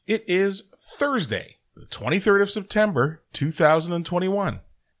It is Thursday, the 23rd of September, 2021.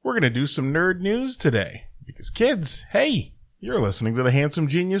 We're going to do some nerd news today. Because kids, hey, you're listening to the Handsome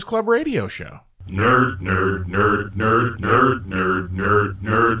Genius Club radio show. Nerd.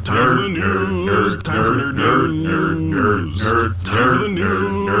 Time for the news. Time for the news. Time for the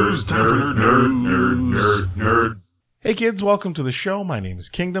news. Time for the nerd. Hey kids, welcome to the show. My name is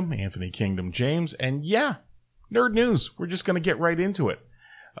Kingdom, Anthony Kingdom James, and yeah, nerd news. We're just going to get right into it.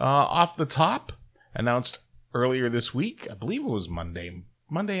 Off the top, announced earlier this week, I believe it was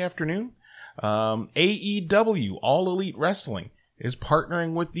Monday afternoon, AEW, All Elite Wrestling, is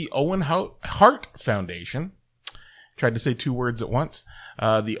partnering with the Owen Hart Foundation. Tried to say two words at once.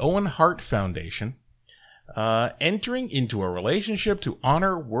 The Owen Hart Foundation, entering into a relationship to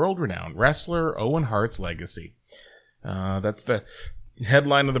honor world-renowned wrestler Owen Hart's legacy. That's the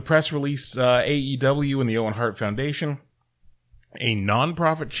headline of the press release. AEW and the Owen Hart Foundation, a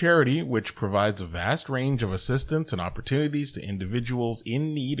non-profit charity which provides a vast range of assistance and opportunities to individuals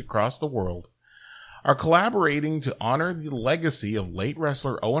in need across the world, are collaborating to honor the legacy of late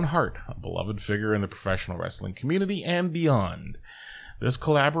wrestler Owen Hart, a beloved figure in the professional wrestling community and beyond. This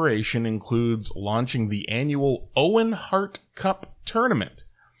collaboration includes launching the annual Owen Hart Cup tournament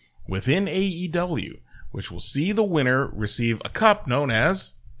within AEW, which will see the winner receive a cup known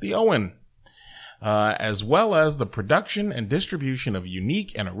as the Owen, as well as the production and distribution of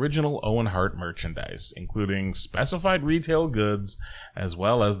unique and original Owen Hart merchandise, including specified retail goods, as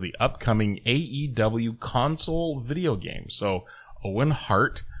well as the upcoming AEW console video game. So Owen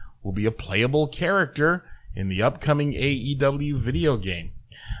Hart will be a playable character in the upcoming AEW video game.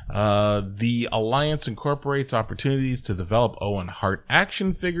 The Alliance incorporates opportunities to develop Owen Hart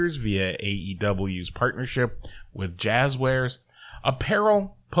action figures via AEW's partnership with Jazzwares,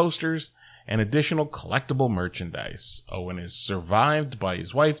 apparel, posters, and additional collectible merchandise. Owen is survived by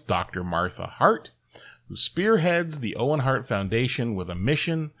his wife, Dr. Martha Hart, who spearheads the Owen Hart Foundation with a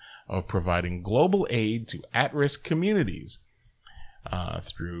mission of providing global aid to at-risk communities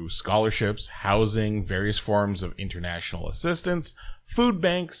through scholarships, housing, various forms of international assistance, food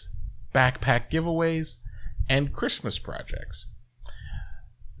banks, backpack giveaways, and Christmas projects.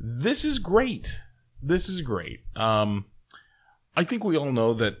 This is great. I think we all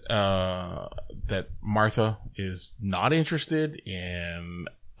know that that Martha is not interested in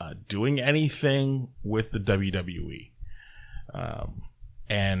doing anything with the WWE,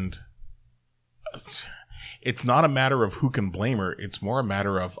 and it's not a matter of who can blame her. It's more a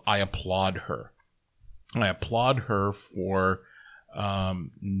matter of I applaud her. I applaud her for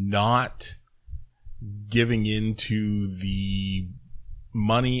not giving into the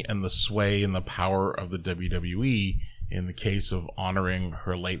money and the sway and the power of the WWE in the case of honoring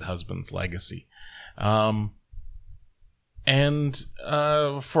her late husband's legacy. And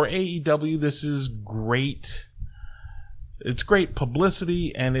for AEW, this is great. It's great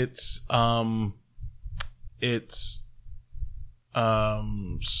publicity, and it's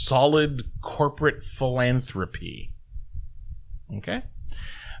solid corporate philanthropy. Okay?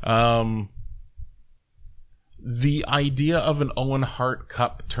 The idea of an Owen Hart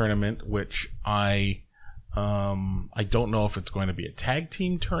Cup tournament, which I don't know if it's going to be a tag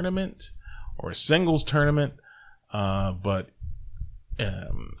team tournament or a singles tournament, but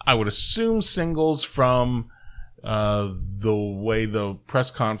I would assume singles from the way the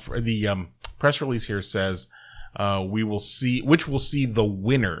press release here says. We will see the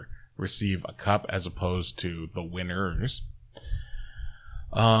winner receive a cup as opposed to the winners.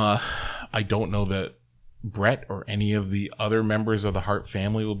 I don't know that Brett or any of the other members of the Hart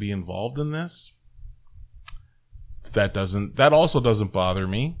family will be involved in this. That also doesn't bother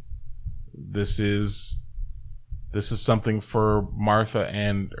me. This is something for Martha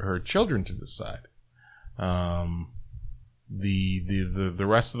and her children to decide. The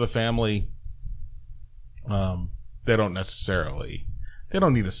rest of the family, they don't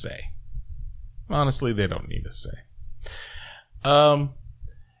need a say. Honestly, they don't need a say.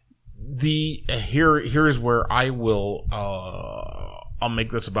 Here's where I will, I'll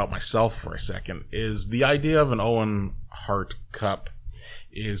make this about myself for a second, is the idea of an Owen Hart Cup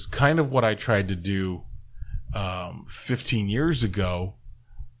is kind of what I tried to do 15 years ago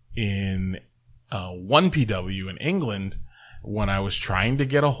in 1PW in England when I was trying to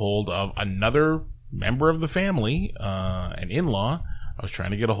get a hold of another member of the family, an in-law. I was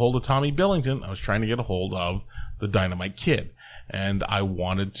trying to get a hold of Tommy Billington. I was trying to get a hold of the Dynamite Kid. And I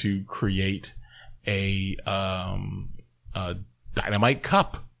wanted to create a Dynamite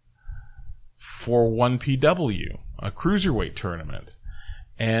Cup for 1PW, a cruiserweight tournament.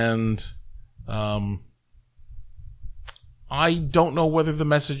 And I don't know whether the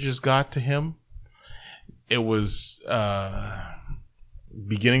messages got to him. It was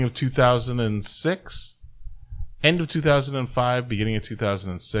beginning of 2006, end of 2005, beginning of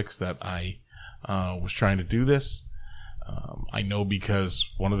 2006 that I was trying to do this. I know because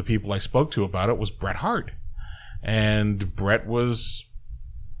one of the people I spoke to about it was Bret Hart. And Bret was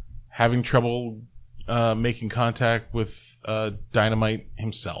having trouble making contact with Dynamite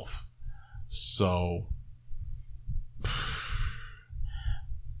himself. So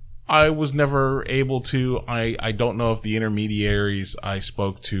I was never able to. I don't know if the intermediaries I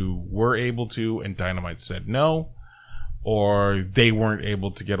spoke to were able to, and Dynamite said no, or they weren't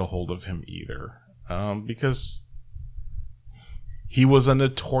able to get a hold of him either. Because he was a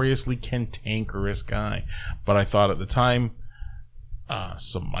notoriously cantankerous guy. But I thought at the time,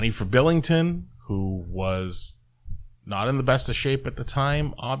 some money for Billington, who was not in the best of shape at the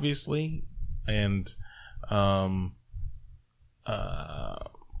time, obviously, and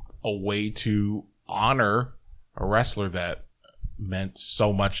a way to honor a wrestler that meant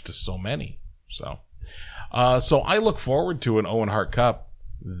so much to so many. So I look forward to an Owen Hart Cup.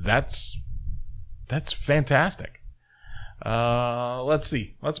 That's fantastic. Let's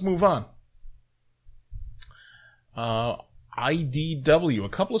see. Let's move on. IDW. A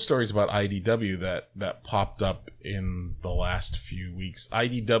couple of stories about IDW that popped up in the last few weeks.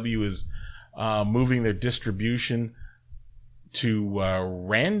 IDW is moving their distribution to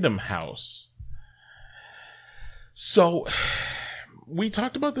Random House. So we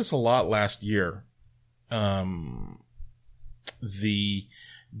talked about this a lot last year. The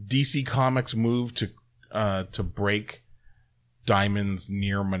DC Comics move to break Diamond's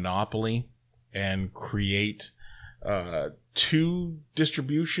near monopoly and create two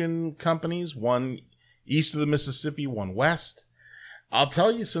distribution companies, one east of the Mississippi, one west. I'll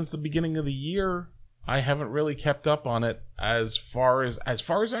tell you, since the beginning of the year, I haven't really kept up on it. As far as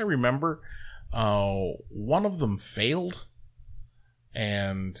I remember, one of them failed,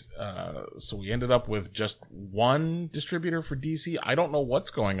 and so we ended up with just one distributor for DC. I don't know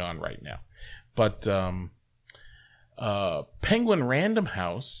what's going on right now, but Penguin Random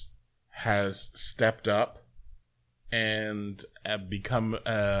House has stepped up and become,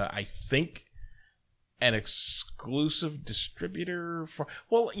 I think, an exclusive distributor for...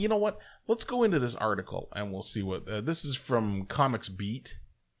 Well, you know what? Let's go into this article and we'll see what... this is from Comics Beat.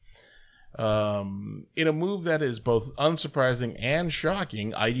 In a move that is both unsurprising and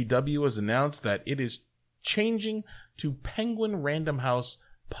shocking, IDW has announced that it is changing to Penguin Random House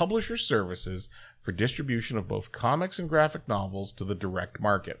Publisher Services for distribution of both comics and graphic novels to the direct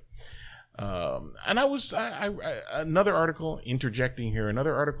market. And another article, interjecting here,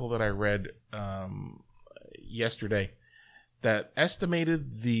 another article that I read yesterday that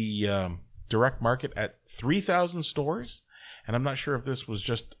estimated the direct market at 3,000 stores. And I'm not sure if this was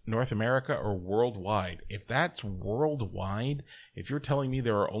just North America or worldwide. If that's worldwide, if you're telling me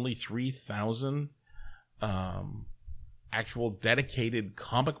there are only 3,000 actual dedicated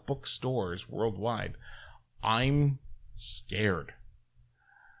comic book stores worldwide, I'm scared.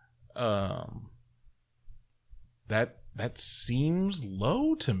 That seems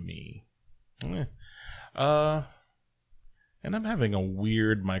low to me. And I'm having a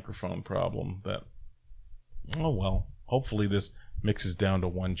weird microphone problem that, oh well, hopefully this mixes down to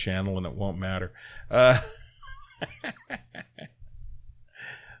one channel and it won't matter.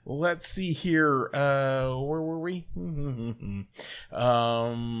 Let's see here. Where were we?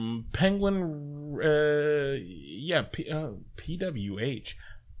 Penguin, PWH.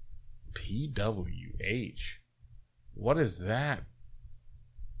 PWH. What is that?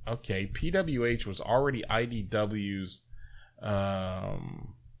 Okay, PWH was already IDW's.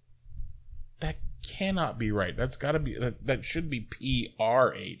 That cannot be right. That's got to be, that should be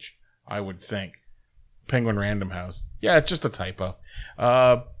PRH, I would think. Penguin Random House. Yeah, it's just a typo.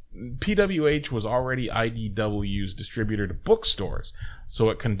 PWH was already IDW's distributor to bookstores, so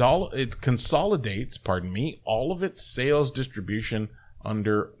it consolidates, all of its sales distribution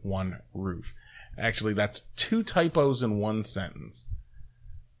under one roof. Actually, that's two typos in one sentence.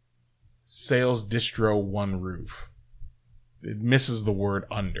 Sales distro one roof. It misses the word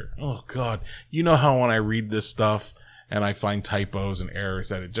under. Oh, God. You know how when I read this stuff and I find typos and errors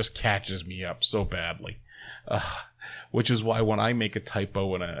that it just catches me up so badly. Which is why when I make a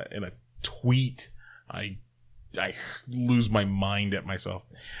typo in a tweet, I lose my mind at myself.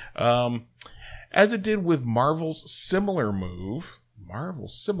 As it did with Marvel's similar move,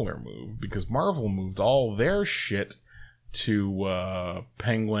 because Marvel moved all their shit to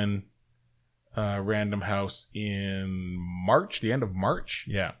Penguin Random House in March, the end of March.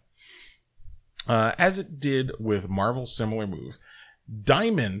 Yeah. As it did with Marvel's similar move,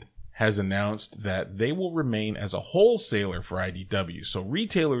 Diamond has announced that they will remain as a wholesaler for IDW, so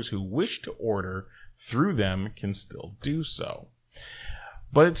retailers who wish to order through them can still do so.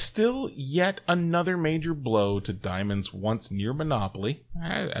 But it's still yet another major blow to Diamond's once near monopoly,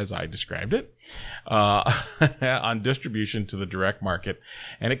 as I described it, on distribution to the direct market.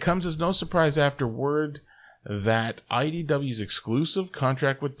 And it comes as no surprise after word that IDW's exclusive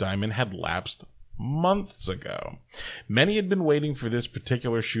contract with Diamond had lapsed months ago. Many had been waiting for this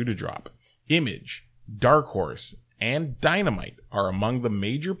particular shoe to drop. Image, Dark Horse, and Dynamite are among the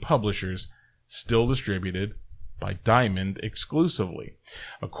major publishers still distributed by Diamond exclusively.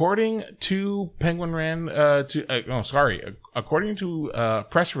 According to according to a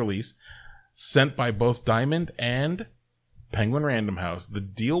press release sent by both Diamond and Penguin Random House, the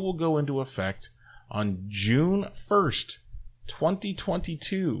deal will go into effect on June 1st,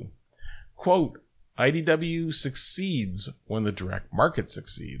 2022. Quote, IDW succeeds when the direct market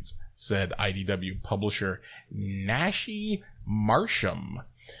succeeds, said IDW publisher Nashi Marsham.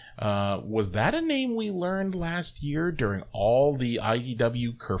 Was that a name we learned last year during all the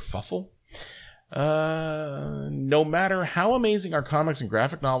IDW kerfuffle? No matter how amazing our comics and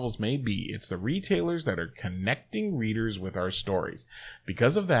graphic novels may be, it's the retailers that are connecting readers with our stories.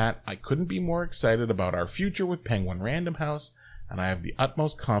 Because of that, I couldn't be more excited about our future with Penguin Random House, and I have the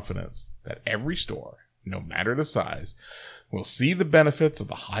utmost confidence that every store, no matter the size, will see the benefits of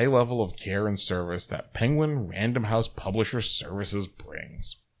the high level of care and service that Penguin Random House Publisher Services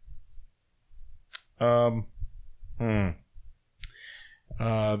brings.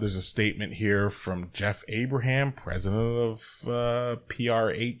 There's a statement here from Jeff Abraham, president of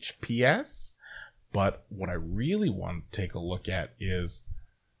PRHPS. But what I really want to take a look at is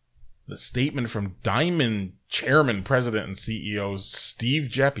the statement from Diamond Chairman, President, and CEO Steve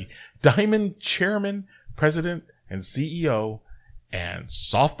Geppi. Diamond Chairman, President, and CEO, and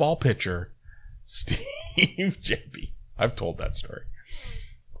softball pitcher Steve Geppi. I've told that story.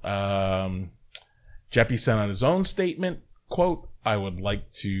 Geppi sent out his own statement, quote, I would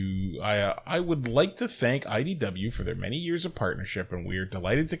like to thank IDW for their many years of partnership, and we are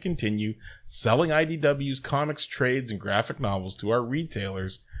delighted to continue selling IDW's comics, trades, and graphic novels to our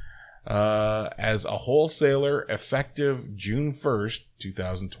retailers as a wholesaler effective June 1st,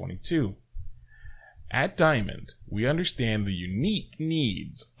 2022. At Diamond, we understand the unique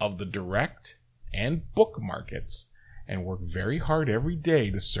needs of the direct and book markets and work very hard every day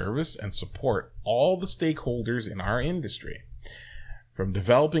to service and support all the stakeholders in our industry. From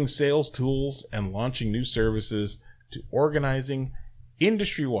developing sales tools and launching new services to organizing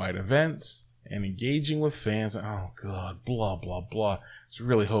industry-wide events and engaging with fans. Oh, God, blah, blah, blah. I was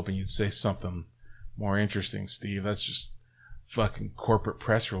really hoping you'd say something more interesting, Steve. That's just fucking corporate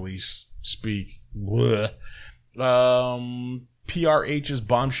press release speak. PRH's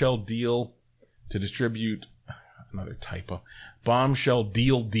bombshell deal to distribute, another typo, bombshell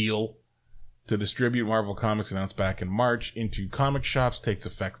deal to distribute Marvel Comics announced back in March into comic shops takes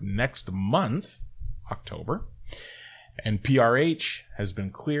effect next month, October. And PRH has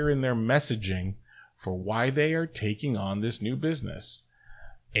been clear in their messaging for why they are taking on this new business.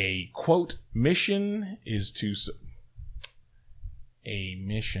 A, quote, mission is to,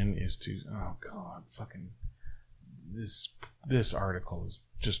 oh God, fucking, this article is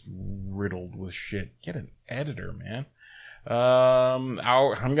just riddled with shit. Get an editor, man.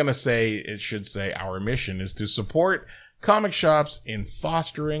 I'm gonna say, it should say, our mission is to support comic shops in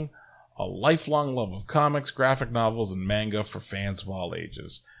fostering a lifelong love of comics, graphic novels, and manga for fans of all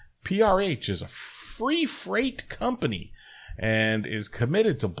ages. PRH is a free freight company and is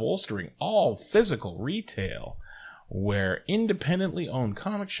committed to bolstering all physical retail, where independently owned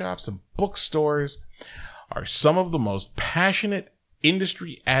comic shops and bookstores are some of the most passionate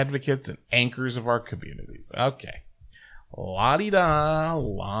industry advocates and anchors of our communities. Okay. La-di-da,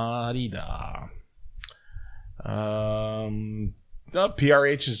 la-di-da.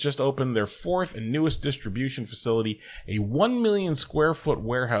 PRH has just opened their fourth and newest distribution facility, a 1 million square foot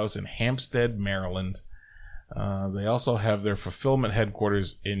warehouse in Hampstead, Maryland. They also have their fulfillment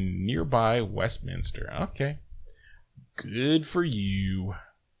headquarters in nearby Westminster. Okay. Good for you.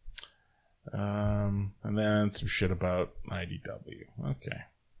 And then some shit about IDW. Okay.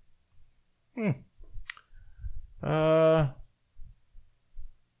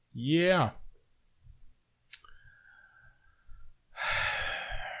 Yeah.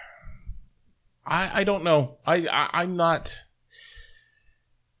 I don't know. I'm not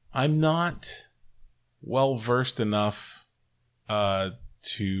well versed enough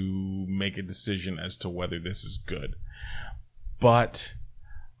to make a decision as to whether this is good. But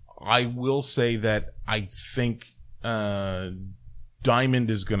I will say that I think Diamond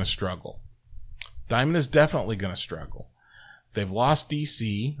is going to struggle. Diamond is definitely going to struggle. They've lost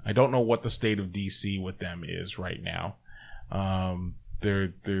DC. I don't know what the state of DC with them is right now.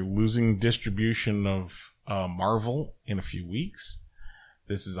 They're losing distribution of Marvel in a few weeks.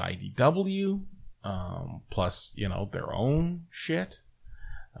 This is IDW, plus, their own shit.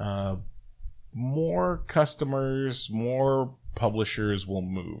 More customers, more publishers will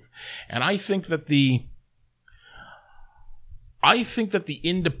move. And I think that the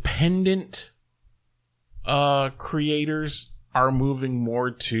independent creators are moving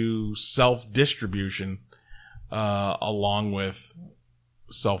more to self-distribution along with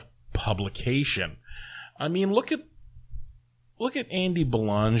self-publication. I mean, look at Andy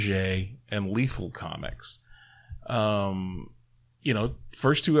Belanger and Lethal Comics.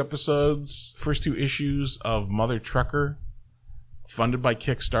 First two issues of Mother Trucker, funded by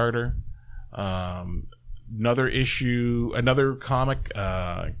Kickstarter. Another comic,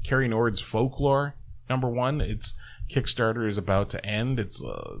 Carrie Nord's Folklore, #1. Its Kickstarter is about to end. It's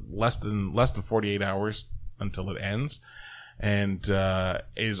less than 48 hours until it ends, and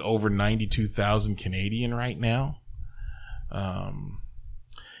is over 92,000 Canadian right now.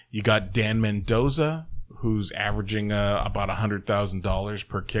 You got Dan Mendoza, who's averaging about $100,000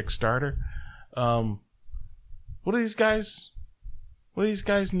 per Kickstarter. What do these guys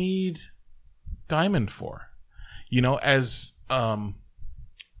need Diamond for?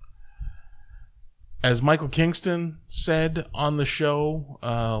 As Michael Kingston said on the show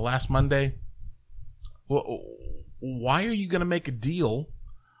last Monday, why are you going to make a deal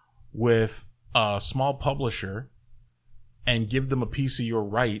with a small publisher and give them a piece of your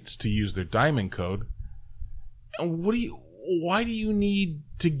rights to use their Diamond code? And why do you need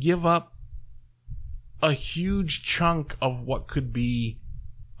to give up a huge chunk of what could be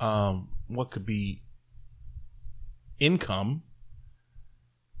income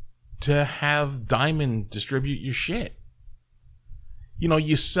to have Diamond distribute your shit?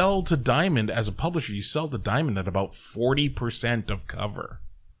 You sell to Diamond as a publisher, you sell to Diamond at about 40% of cover.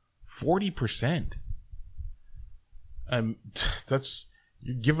 40%. You're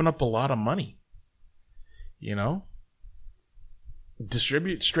giving up a lot of money.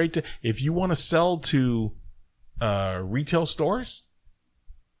 Distribute straight to, if you want to sell to retail stores,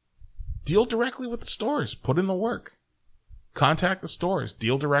 deal directly with the stores. Put in the work. Contact the stores.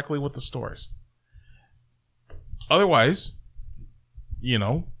 Deal directly with the stores. Otherwise,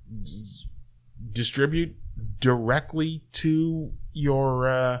 distribute directly to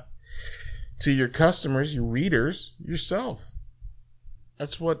your customers, your readers, yourself.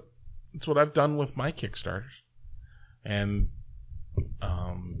 That's what I've done with my Kickstarters. And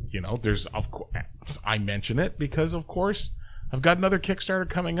there's, of course, I mention it because, of course, I've got another Kickstarter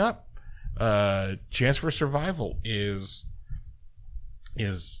coming up. Chance for Survival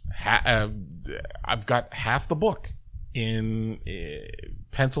I've got half the book in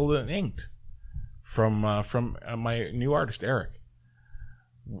penciled and inked from my new artist Eric.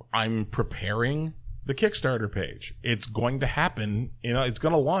 I'm preparing the Kickstarter page. It's going to happen. It's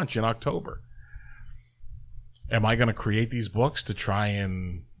going to launch in October. Am I going to create these books to try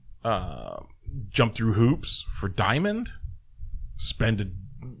and jump through hoops for Diamond? Spend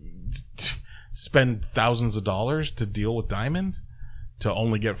thousands of dollars to deal with Diamond to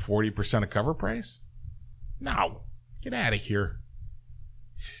only get 40% of cover price? No. Get out of here.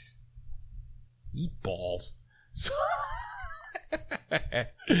 Eat balls.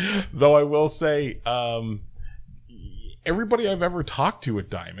 Though I will say, everybody I've ever talked to at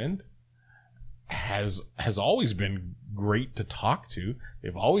Diamond has always been great to talk to.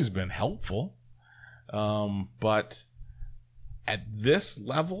 They've always been helpful. But at this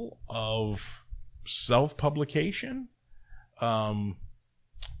level of self-publication,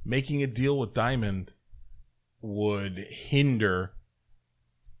 making a deal with Diamond would hinder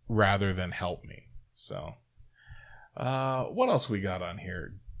rather than help me. So, what else we got on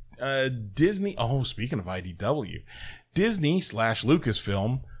here? Disney. Oh, speaking of IDW,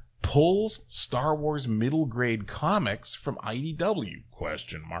 Disney/Lucasfilm pulls Star Wars middle grade comics from IDW? ?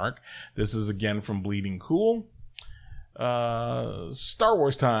 This is again from Bleeding Cool. Star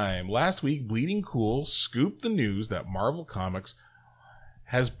Wars time. Last week, Bleeding Cool scooped the news that Marvel Comics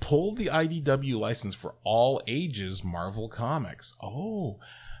has pulled the IDW license for all ages Marvel Comics. Oh,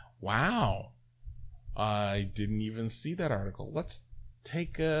 wow. I didn't even see that article. Let's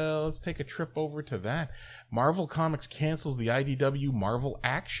take a trip over to that. Marvel Comics cancels the IDW Marvel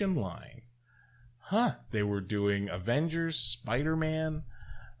Action line. Huh. They were doing Avengers, Spider-Man.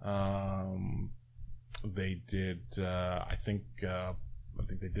 They did, I think, I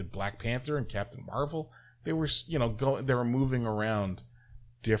think they did Black Panther and Captain Marvel. They were, they were moving around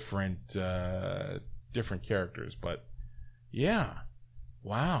different characters, but yeah,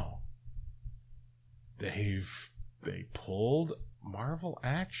 wow, they pulled Marvel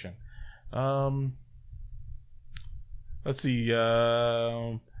action. Let's see,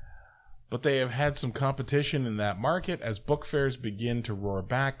 but they have had some competition in that market as book fairs begin to roar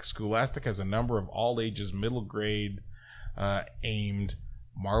back. Scholastic has a number of all ages, middle grade aimed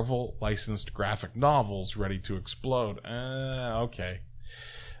Marvel licensed graphic novels ready to explode. Okay.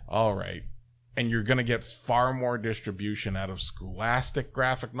 All right. And you're going to get far more distribution out of Scholastic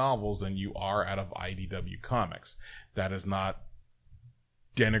graphic novels than you are out of IDW Comics. That is not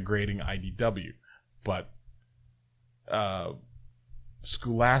denigrating IDW, but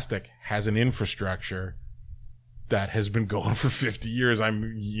Scholastic has an infrastructure that has been going for 50 years. I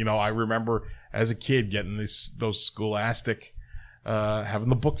remember as a kid getting those Scholastic, having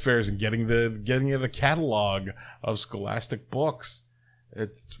the book fairs and getting the catalog of Scholastic books.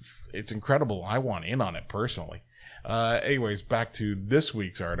 It's incredible. I want in on it personally. Anyways, back to this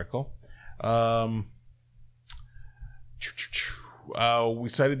week's article. We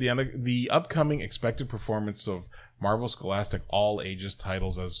cited the upcoming expected performance of Marvel Scholastic all ages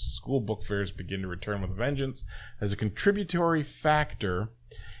titles as school book fairs begin to return with a vengeance as a contributory factor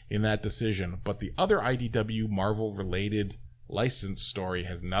in that decision. But the other IDW Marvel related license story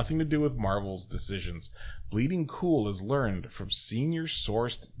has nothing to do with Marvel's decisions. Bleeding Cool has learned from senior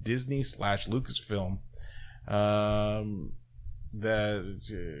sourced Disney/Lucasfilm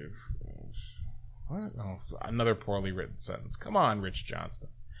another poorly written sentence. Come on, Rich Johnston.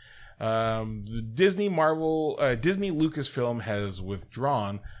 The Disney Lucasfilm has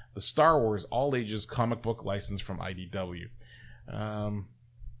withdrawn the Star Wars all ages comic book license from IDW.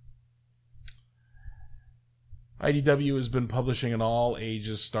 IDW has been publishing an all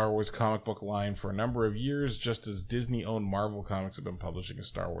ages Star Wars comic book line for a number of years, just as Disney owned Marvel Comics have been publishing a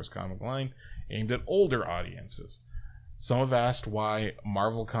Star Wars comic line aimed at older audiences. Some have asked why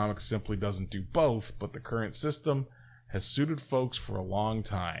Marvel Comics simply doesn't do both, but the current system has suited folks for a long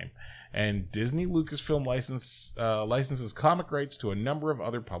time, and Disney Lucasfilm licenses comic rights to a number of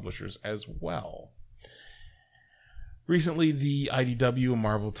other publishers as well. Recently, the IDW and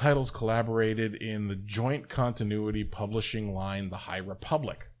Marvel titles collaborated in the joint continuity publishing line The High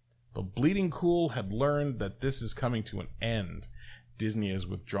Republic, but Bleeding Cool had learned that this is coming to an end. Disney has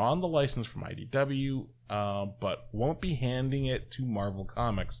withdrawn the license from IDW, but won't be handing it to Marvel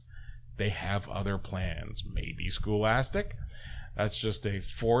Comics. They have other plans. Maybe Scholastic? That's just a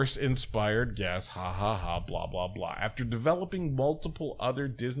Force-inspired guess. Ha ha ha, blah blah blah. After developing multiple other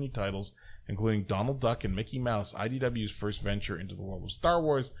Disney titles, including Donald Duck and Mickey Mouse, IDW's first venture into the world of Star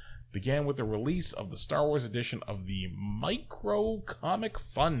Wars began with the release of the Star Wars edition of the Micro Comic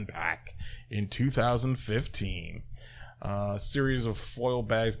Fun Pack in 2015. A series of foil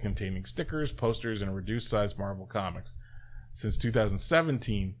bags containing stickers, posters, and reduced-size Marvel comics. Since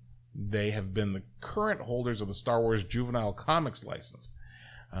 2017, they have been the current holders of the Star Wars Juvenile Comics license,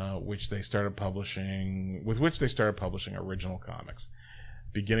 with which they started publishing original comics,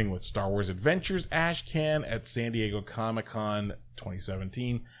 beginning with Star Wars Adventures Ashcan at San Diego Comic-Con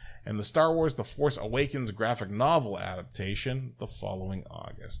 2017, and the Star Wars The Force Awakens graphic novel adaptation the following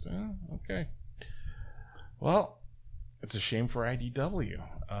August. Okay. Well, it's a shame for IDW.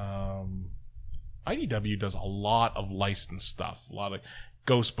 IDW does a lot of licensed stuff. A lot of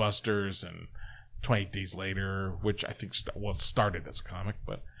Ghostbusters and 28 Days Later, which I think started as a comic,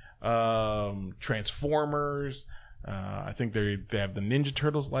 but Transformers. I think they have the Ninja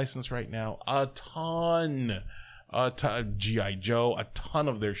Turtles license right now. A ton. G.I. Joe. A ton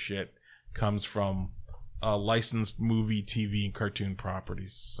of their shit comes from licensed movie, TV, and cartoon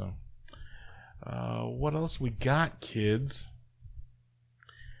properties. So, what else we got, kids?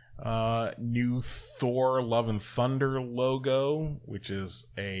 New Thor Love and Thunder logo, which is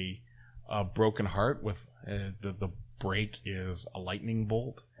a broken heart with the break is a lightning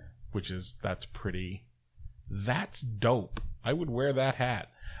bolt, that's dope. I would wear that hat.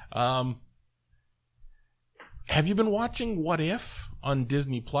 Have you been watching What If on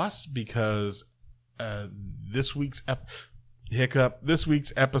Disney Plus? Because this week's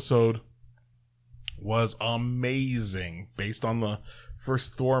episode was amazing. Based on the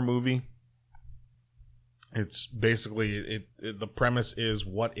first Thor movie, it's basically the premise is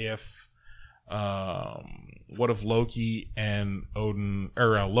what if Loki and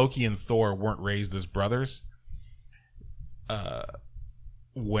Loki and Thor weren't raised as brothers?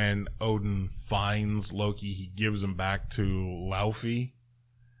 When Odin finds Loki, he gives him back to Laufey,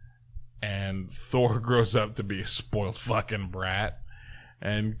 and Thor grows up to be a spoiled fucking brat.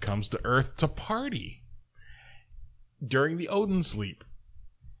 and comes to Earth to party during the Odin sleep.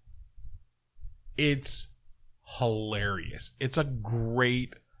 It's hilarious. It's a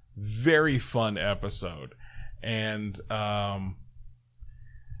great, very fun episode. And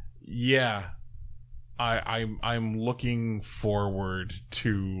yeah, I'm looking forward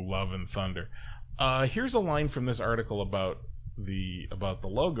to Love and Thunder. Here's a line from this article about the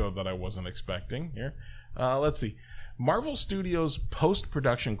logo that I wasn't expecting here. Let's see. Marvel Studios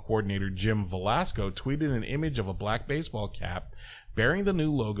post-production coordinator Jim Velasco tweeted an image of a black baseball cap bearing the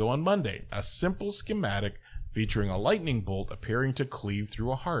new logo on Monday, a simple schematic featuring a lightning bolt appearing to cleave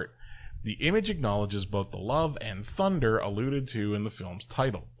through a heart. The image acknowledges both the love and thunder alluded to in the film's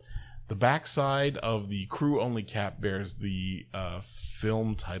title. The backside of the crew-only cap bears the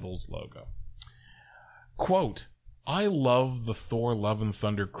film title's logo. Quote, "I love the Thor Love and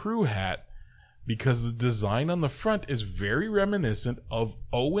Thunder crew hat because the design on the front is very reminiscent of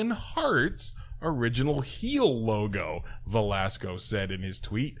Owen Hart's original heel logo," Velasco said in his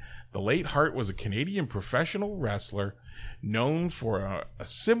tweet. The late Hart was a Canadian professional wrestler known for a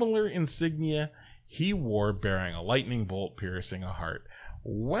similar insignia he wore bearing a lightning bolt piercing a heart.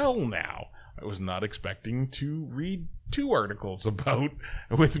 Well, now, I was not expecting to read two articles about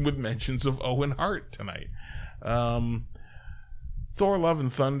with mentions of Owen Hart tonight. Thor Love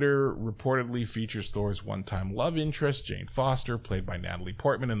and Thunder reportedly features Thor's one-time love interest, Jane Foster, played by Natalie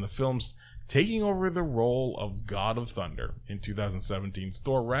Portman in the film's taking over the role of God of Thunder. In 2017's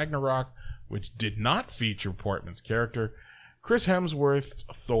Thor Ragnarok, which did not feature Portman's character, Chris Hemsworth's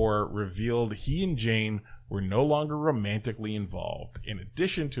Thor revealed he and Jane were no longer romantically involved. In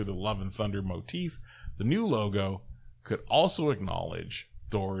addition to the Love and Thunder motif, the new logo could also acknowledge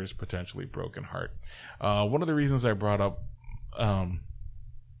Thor's potentially broken heart. One of the reasons I brought up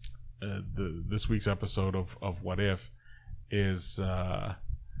this week's episode of What If is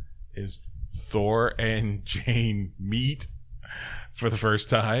Thor and Jane meet for the first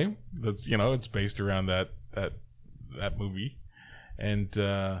time. That's, it's based around that movie, and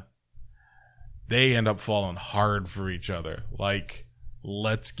they end up falling hard for each other. Like,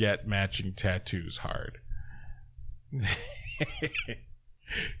 let's get matching tattoos hard.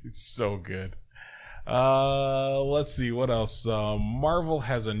 It's so good. Let's see what else. Marvel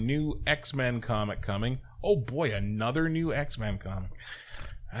has a new X-Men comic coming. Oh boy, another new X-Men comic.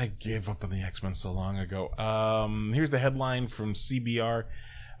 I gave up on the X-Men so long ago. Here's the headline from CBR.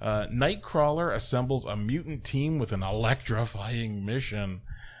 Nightcrawler assembles a mutant team with an electrifying mission.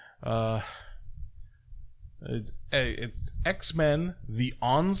 It's X-Men: The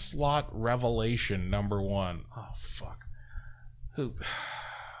Onslaught Revelation #1. Oh fuck. Who?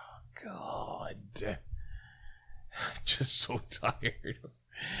 God. Just so tired.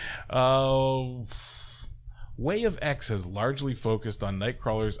 Way of X has largely focused on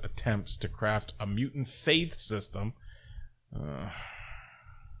Nightcrawler's attempts to craft a mutant faith system.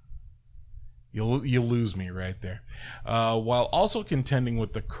 You lose me right there. While also contending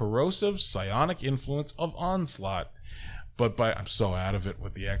with the corrosive psionic influence of Onslaught. I'm so out of it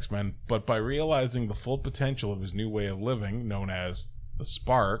with the X-Men, but by realizing the full potential of his new way of living, known as the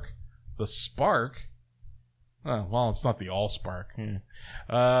Spark, it's not the Allspark.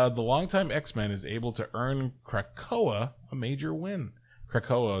 The longtime X-Men is able to earn Krakoa a major win.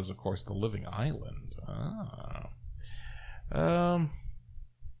 Krakoa is, of course, the living island.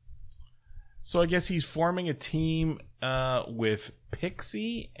 So I guess he's forming a team with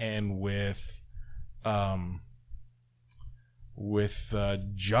Pixie and with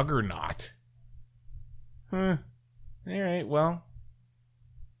Juggernaut. All right, well,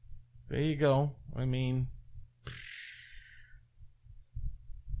 there you go. I mean,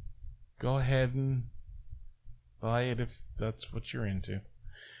 go ahead and buy it if that's what you're into.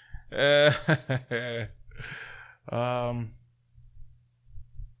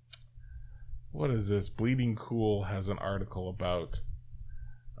 What is this? Bleeding Cool has an article about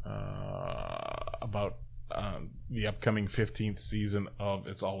the upcoming 15th season of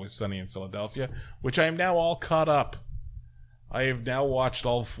It's Always Sunny in Philadelphia, which I am now all caught up. I have now watched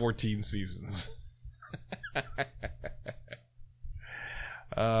all 14 seasons.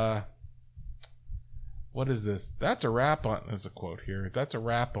 What is this? That's a wrap on, there's a quote here. That's a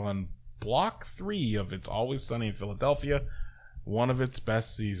wrap on Block 3 of It's Always Sunny in Philadelphia, one of its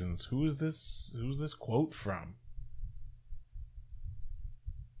best seasons. Who's this quote from?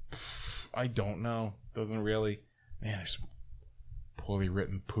 I don't know. Doesn't really. Man, there's poorly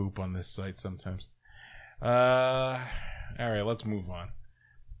written poop on this site sometimes. All right, let's move on.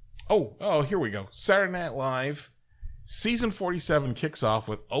 Oh, here we go. Saturday Night Live season 47 kicks off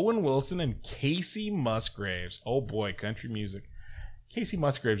with Owen Wilson and Casey Musgraves. Oh boy, country music. Casey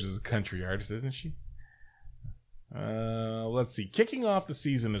Musgraves is a country artist, isn't she? Let's see. Kicking off the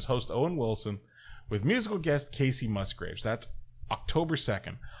season is host Owen Wilson with musical guest Casey Musgraves. That's October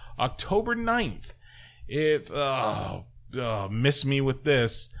 2nd. October 9th, it's, miss me with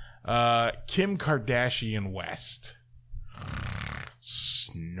this, Kim Kardashian West.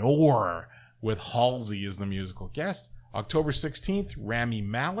 Snore with Halsey as the musical guest. October 16th, Rami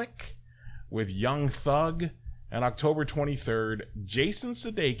Malek with Young Thug. And October 23rd, Jason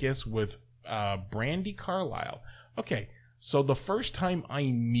Sudeikis with Brandi Carlile. Okay, so the first time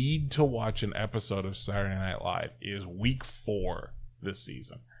I need to watch an episode of Saturday Night Live is week 4 this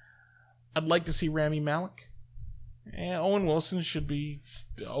season. I'd like to see Rami Malek. Owen Wilson should be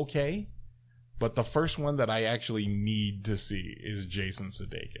okay. But the first one that I actually need to see is Jason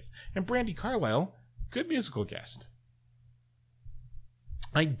Sudeikis. And Brandi Carlile, good musical guest.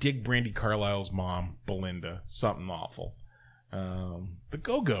 I dig Brandi Carlile's mom, Belinda. Something awful. The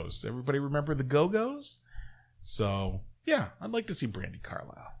Go-Go's. Everybody remember the Go-Go's? So, yeah, I'd like to see Brandi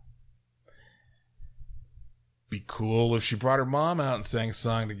Carlile. Be cool if she brought her mom out and sang a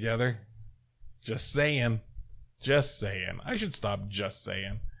song together. Just saying. Just saying. I should stop just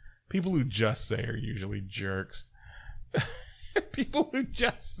saying. People who just say are usually jerks. People who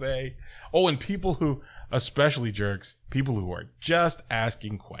just say. Oh, and people who, especially jerks, people who are just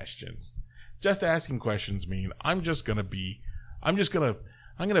asking questions. Just asking questions mean I'm gonna be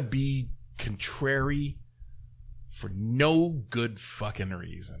contrary for no good fucking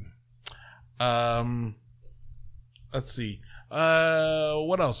reason. Let's see.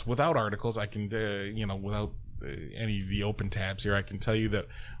 What else? Without articles, I can, without any of the open tabs here, I can tell you that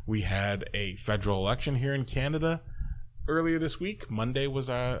we had a federal election here in Canada earlier this week. Monday was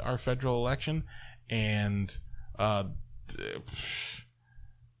our federal election, and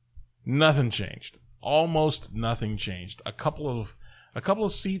nothing changed. Almost nothing changed. A couple of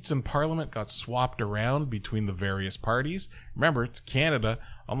seats in Parliament got swapped around between the various parties. Remember, it's Canada.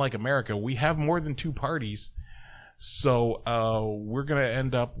 Unlike America, we have more than 2 parties. So we're going to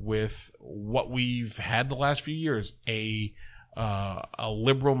end up with what we've had the last few years, a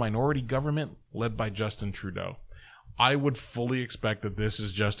liberal minority government led by Justin Trudeau. I would fully expect that this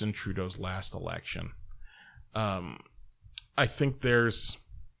is Justin Trudeau's last election. I think there's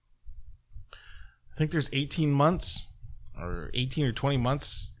 18 months or 18 or 20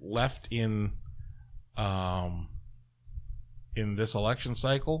 months left in this election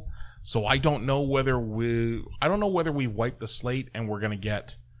cycle. So I don't know whether we wipe the slate and we're going to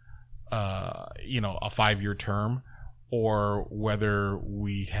get, a 5-year term, or whether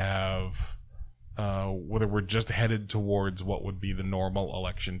we have, whether we're just headed towards what would be the normal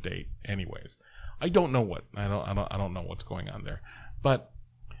election date. Anyways, I don't know I don't know what's going on there, but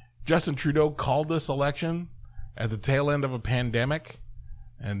Justin Trudeau called this election at the tail end of a pandemic,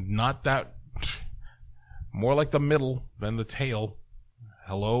 and not that, more like the middle than the tail.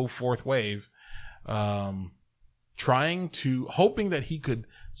 Hello, fourth wave. Hoping that he could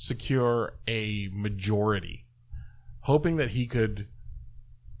secure a majority, hoping that he could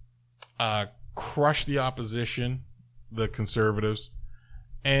crush the opposition, the Conservatives,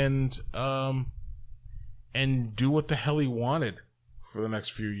 and do what the hell he wanted for the next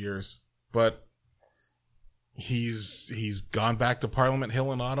few years. But he's gone back to Parliament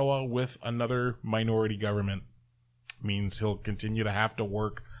Hill in Ottawa with another minority government. Means he'll continue to have to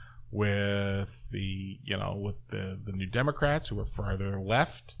work with the New Democrats, who are farther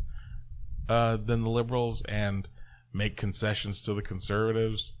left than the Liberals, and make concessions to the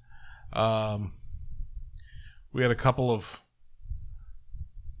Conservatives. We have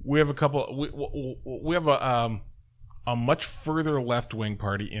a much further left-wing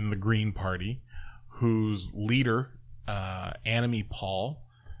party in the Green Party, whose leader, Annamie Paul,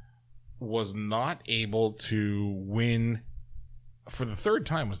 was not able to win for the third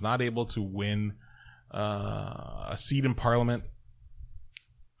time, was not able to win a seat in Parliament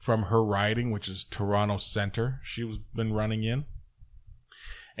from her riding, which is Toronto Centre. She's been running in.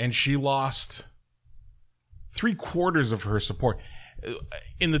 And she lost 3/4 of her support.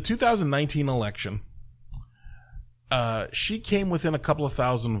 In the 2019 election, she came within a couple of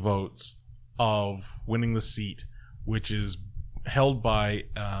thousand votes of winning the seat, which is held by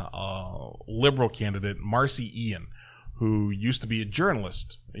a Liberal candidate, Marcy Ian, who used to be a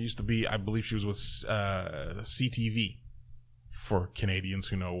journalist. I believe she was with CTV, for Canadians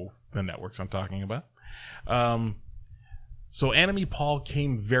who know the networks I'm talking about. So Annamie Paul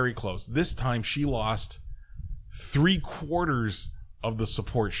came very close. This time she lost 3/4 of the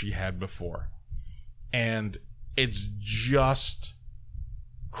support she had before. And it's just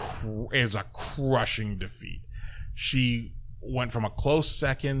is a crushing defeat. She went from a close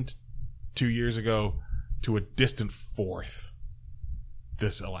second 2 years ago to a distant fourth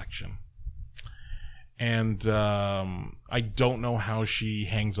this election. And I don't know how she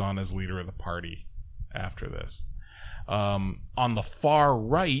hangs on as leader of the party after this. On the far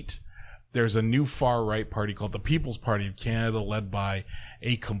right, there's a new far right party called the People's Party of Canada, led by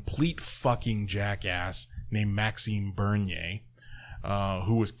a complete fucking jackass named Maxime Bernier,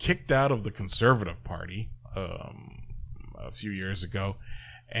 who was kicked out of the Conservative Party a few years ago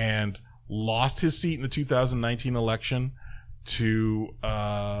and lost his seat in the 2019 election to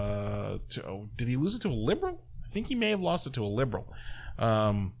did he lose it to a Liberal? I think he may have lost it to a Liberal.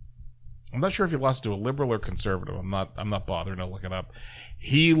 I'm not sure if he lost it to a Liberal or Conservative. I'm not bothering to look it up.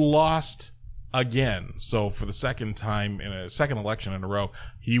 He lost again. So for the second time in a second election in a row,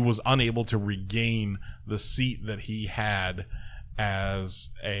 he was unable to regain the seat that he had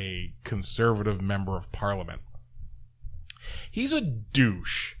as a Conservative member of Parliament. He's a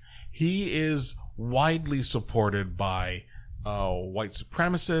douche. He is widely supported by white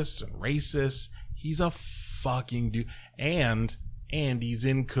supremacists and racists. He's a fucking dude. And he's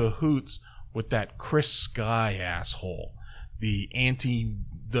in cahoots with that Chris Sky asshole, the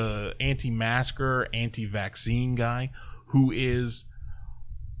anti-masker, anti-vaccine guy, who is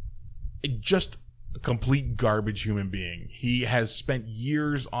just a complete garbage human being. He has spent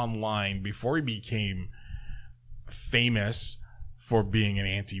years online before he became famous for being an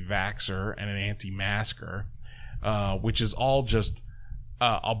anti-vaxxer and an anti-masker, which is all just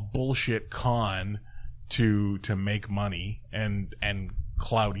a bullshit con to make money and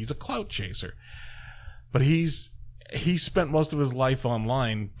clout. He's a clout chaser. But he spent most of his life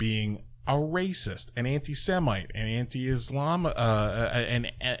online being a racist, an anti-Semite, an anti-Islam,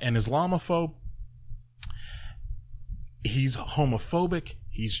 an Islamophobe. He's homophobic.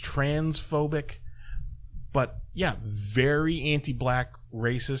 He's transphobic. But yeah, very anti-black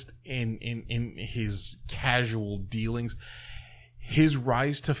racist in his casual dealings. His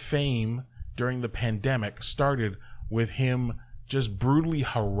rise to fame during the pandemic started with him just brutally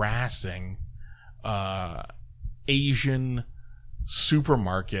harassing Asian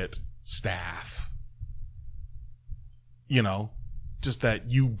supermarket staff. You know, just that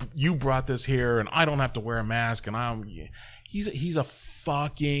you brought this here and I don't have to wear a mask and he's a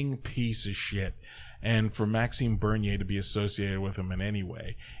fucking piece of shit. And for Maxime Bernier to be associated with him in any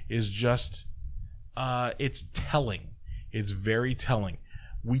way is just, it's telling. It's very telling.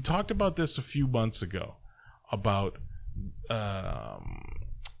 We talked about this a few months ago about,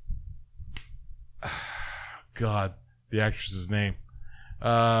 God, the actress's name,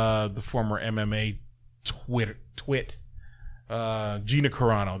 the former MMA twit, Gina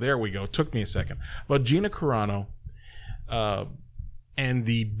Carano. There we go. It took me a second. But Gina Carano, and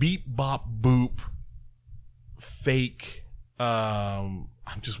the beep bop boop fake, I'm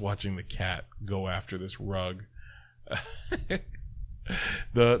just watching the cat go after this rug.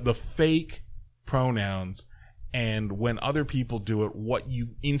 The fake pronouns, and when other people do it, what you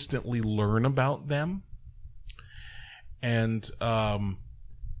instantly learn about them. And to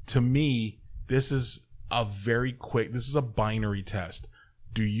me, this is a binary test.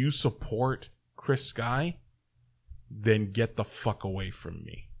 Do you support Chris Sky? Then get the fuck away from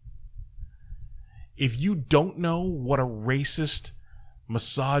me. If you don't know what a racist,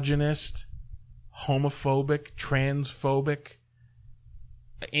 misogynist, homophobic, transphobic,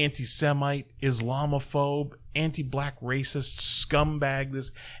 anti-Semite, Islamophobe, anti-black racist, scumbag,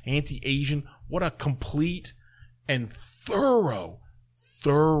 this anti-Asian, what a complete and thorough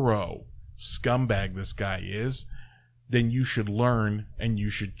scumbag this guy is, then you should learn and you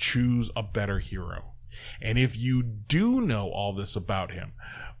should choose a better hero. And if you do know all this about him,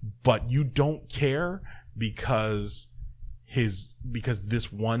 but you don't care because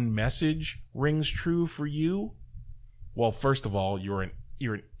this one message rings true for you, well, first of all, you're an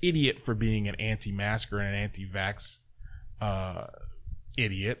idiot for being an anti-masker and an anti-vax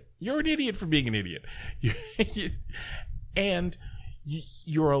idiot. You're an idiot for being an idiot. And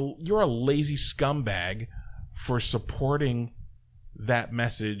you're a lazy scumbag for supporting that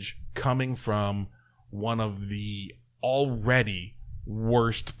message coming from one of the already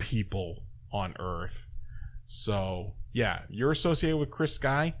worst people on earth. So, yeah, you're associated with Chris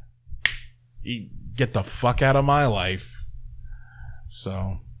Sky. Get the fuck out of my life.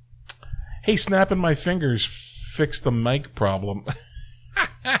 So, hey, snapping my fingers fixed the mic problem.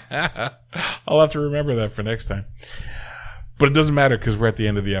 I'll have to remember that for next time. But it doesn't matter because we're at the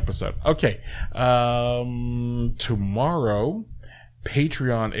end of the episode. Okay. Tomorrow,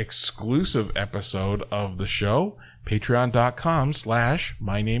 Patreon exclusive episode of the show.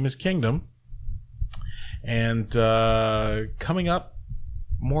 Patreon.com/MyNameIsKingdom. And coming up,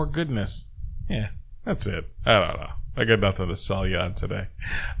 more goodness. Yeah, that's it. I don't know. I got nothing to sell you on today.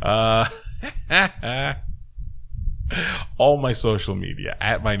 All my social media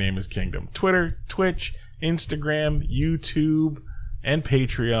at My Name is Kingdom. Twitter, Twitch, Instagram, YouTube, and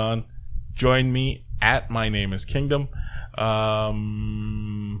Patreon. Join me at My Name is Kingdom.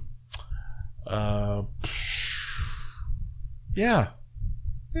 Yeah,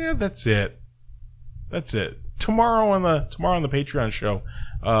 that's it. Tomorrow on the Patreon show,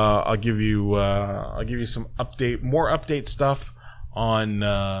 I'll give you some more update stuff on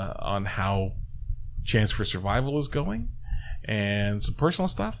how Chance for Survival is going, and some personal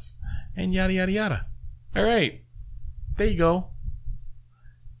stuff, and yada yada yada. All right, there you go.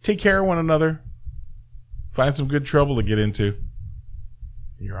 Take care of one another. Find some good trouble to get into.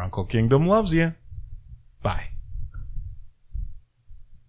 Your Uncle Kingdom loves you. Bye.